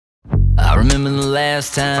remember the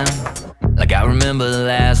last time, like I remember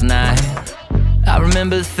last night. I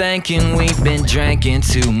remember thinking we've been drinking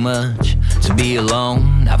too much to be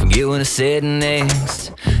alone. I forget when I said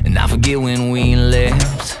next, and I forget when we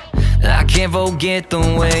left. I can't forget the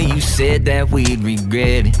way you said that we'd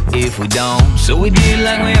regret it if we don't. So we did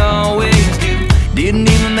like we always do. Didn't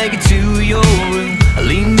even make it to your room. I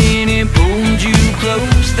leaned in and pulled you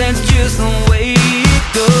close. That's just the way it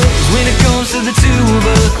goes. When it comes to the two of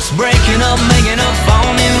us, breaking up, making up,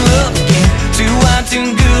 falling in love again. Too hot,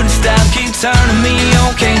 too good to stop. Keep turning me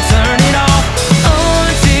on, can't turn it off.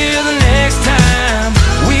 Until the next time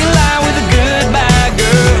we lie with a goodbye,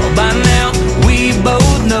 girl. By now we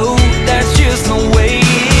both know that's just the way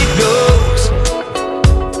it goes.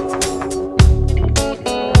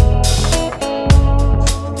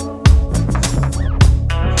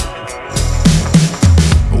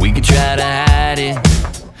 We could try to hide it,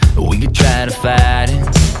 we could try to fight it.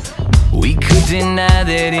 We could deny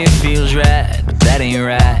that it feels right, but that ain't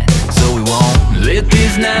right. So we won't let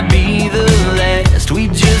this night be the last. We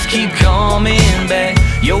just keep coming back.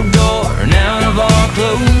 Your door and out of our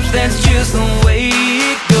clothes. That's just the way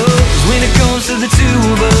it goes. When it comes to the two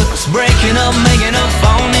of us, breaking up, making up,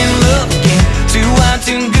 falling in love again. Too hot,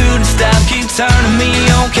 too good to stop. Keep turning me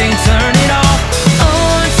on, can't turn it off.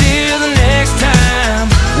 Until the next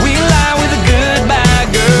time we lie with a goodbye,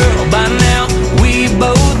 girl. By now we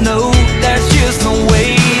both know that's just the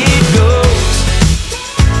way it goes.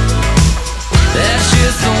 That's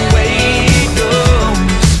just the way it goes.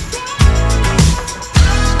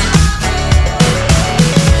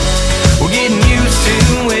 We're getting used to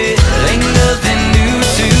it, ain't nothing new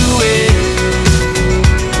to it.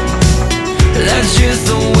 That's just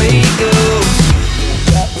the way it goes.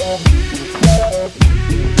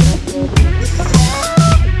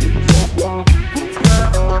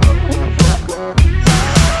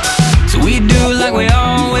 So we do like we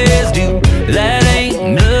always do. That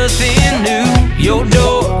ain't nothing new. Your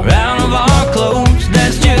door, out of our clothes.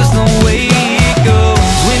 That's just the way it goes.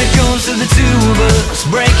 When it comes to the two of us,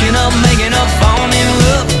 breaking up, making up, falling in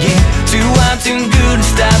love again. Too hot, too good to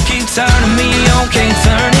stop. Keep turning me on, can't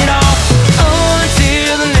turn